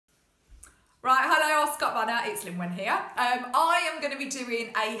top banner, it's Lynwen here. I am going to be doing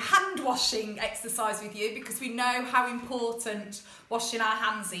a hand washing exercise with you because we know how important washing our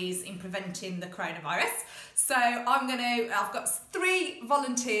hands is in preventing the coronavirus. So I've got 3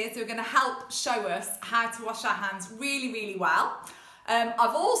 volunteers who are going to help show us how to wash our hands really, really well.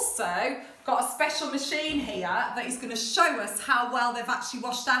 I've also got a special machine here that is going to show us how well they've actually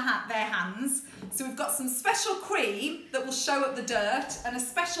washed their hands. So we've got some special cream that will show up the dirt and a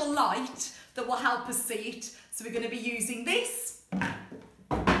special light that will help us see it. So we're going to be using this,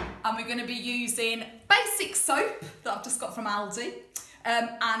 and we're going to be using basic soap that I've just got from Aldi,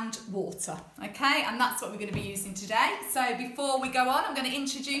 and water, okay? And that's what we're going to be using today. So before we go on, I'm going to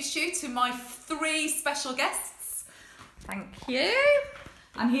introduce you to my 3 special guests. Thank you.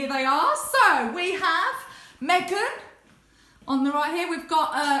 And here they are. So we have Megan on the right here. We've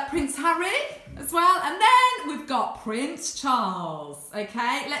got Prince Harry as well. And then we've got Prince Charles.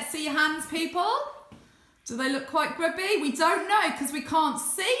 Okay, let's see your hands, people. Do they look quite grubby? We don't know because we can't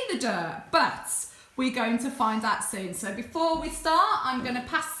see the dirt, but we're going to find out soon. So before we start, I'm going to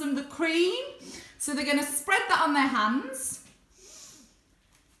pass them the cream. So they're going to spread that on their hands.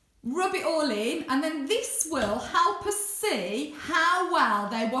 Rub it all in, and then this will help us see how well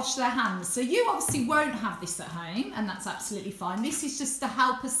they wash their hands. So you obviously won't have this at home, and that's absolutely fine. This is just to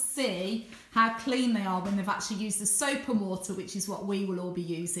help us see how clean they are when they've actually used the soap and water, which is what we will all be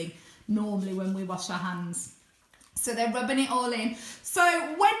using normally when we wash our hands. So they're rubbing it all in. So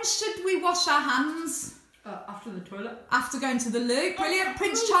when should we wash our hands? After the toilet. After going to the loo. Brilliant.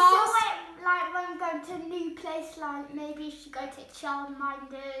 Prince Charles. Like when going to a new place, like maybe you should go to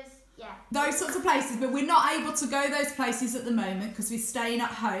childminders, yeah. Those sorts of places, but we're not able to go those places at the moment because we're staying at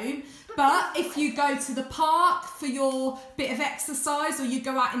home. But if you go to the park for your bit of exercise, or you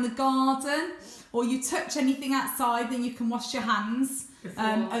go out in the garden, or you touch anything outside, then you can wash your hands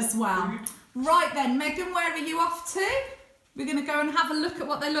as well. Right then, Megan, where are you off to? We're going to go and have a look at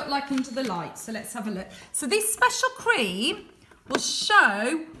what they look like under the light. So let's have a look. So this special cream will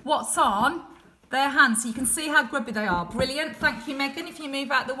show what's on their hands, so you can see how grubby they are. Brilliant, thank you, Megan. If you move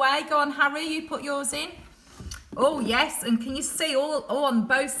out the way, go on, Harry, you put yours in. Oh yes, and can you see all on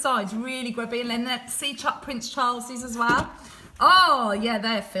both sides, really grubby, and then let's see Prince Charles's as well. Oh yeah,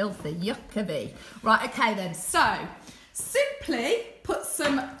 they're filthy, yucky. Right, okay then, so simply put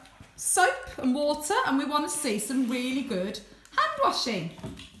some soap and water, and we want to see some really good hand washing.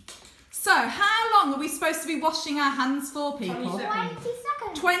 So, how long are we supposed to be washing our hands for, people? 20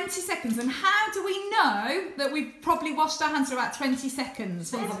 seconds. 20 seconds. And how do we know that we've probably washed our hands for about 20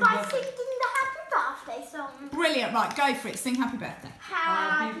 seconds? It's by singing the happy birthday song. Brilliant. Right, go for it. Sing happy birthday.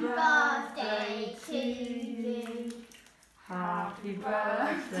 Happy birthday to you. Happy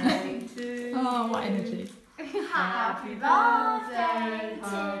birthday to you. Oh, what energy. Happy birthday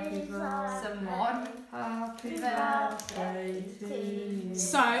to someone. Happy birthday to you.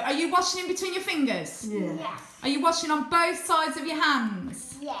 So, are you washing in between your fingers? Yeah. Yes. Are you washing on both sides of your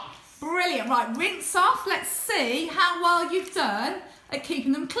hands? Yes. Brilliant. Right, rinse off. Let's see how well you've done at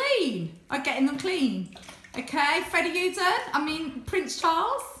keeping them clean, at getting them clean. Okay, Fred, are you done? Prince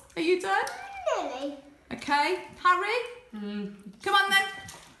Charles, are you done? Nearly. Okay, Harry? Come on then.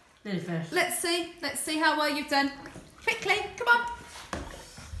 Nearly finished. Let's see how well you've done. Quickly, come on.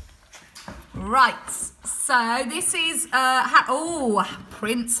 Right, so this is,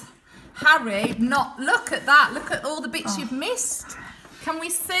 Prince Harry, look at that. Look at all the bits you've missed. Can we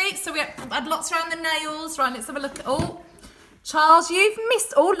see? So we had lots around the nails. Right, let's have a look at, Charles, you've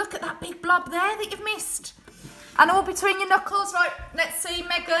missed, look at that big blob there that you've missed. And all between your knuckles. Right, let's see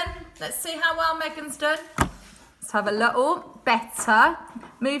Megan. Let's see how well Megan's done. Let's have a look, better.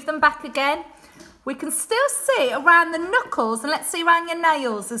 Move them back again. We can still see around the knuckles, and let's see around your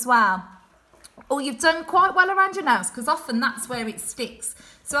nails as well. Oh, you've done quite well around your nails because often that's where it sticks.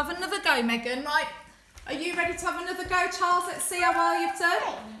 So have another go, Megan. Right, are you ready to have another go, Charles? Let's see how well you've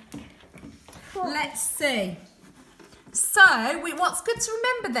done. Let's see. So what's good to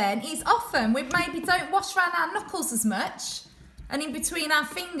remember then is often we maybe don't wash around our knuckles as much and in between our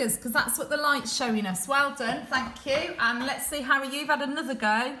fingers because that's what the light's showing us. Well done, thank you. And let's see, Harry, you've had another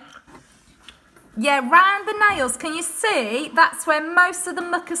go. Yeah, round the nails, can you see? That's where most of the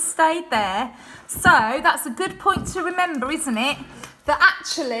muck has stayed there. So that's a good point to remember, isn't it? That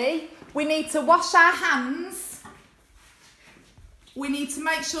actually we need to wash our hands. We need to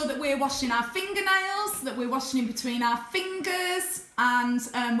make sure that we're washing our fingernails, that we're washing in between our fingers, and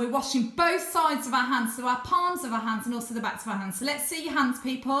we're washing both sides of our hands, so our palms of our hands and also the backs of our hands. So let's see your hands,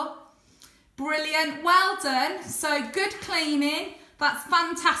 people. Brilliant, well done. So good cleaning. That's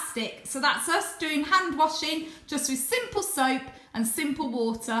fantastic. So that's us doing hand washing just with simple soap and simple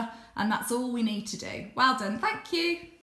water. And that's all we need to do. Well done, thank you.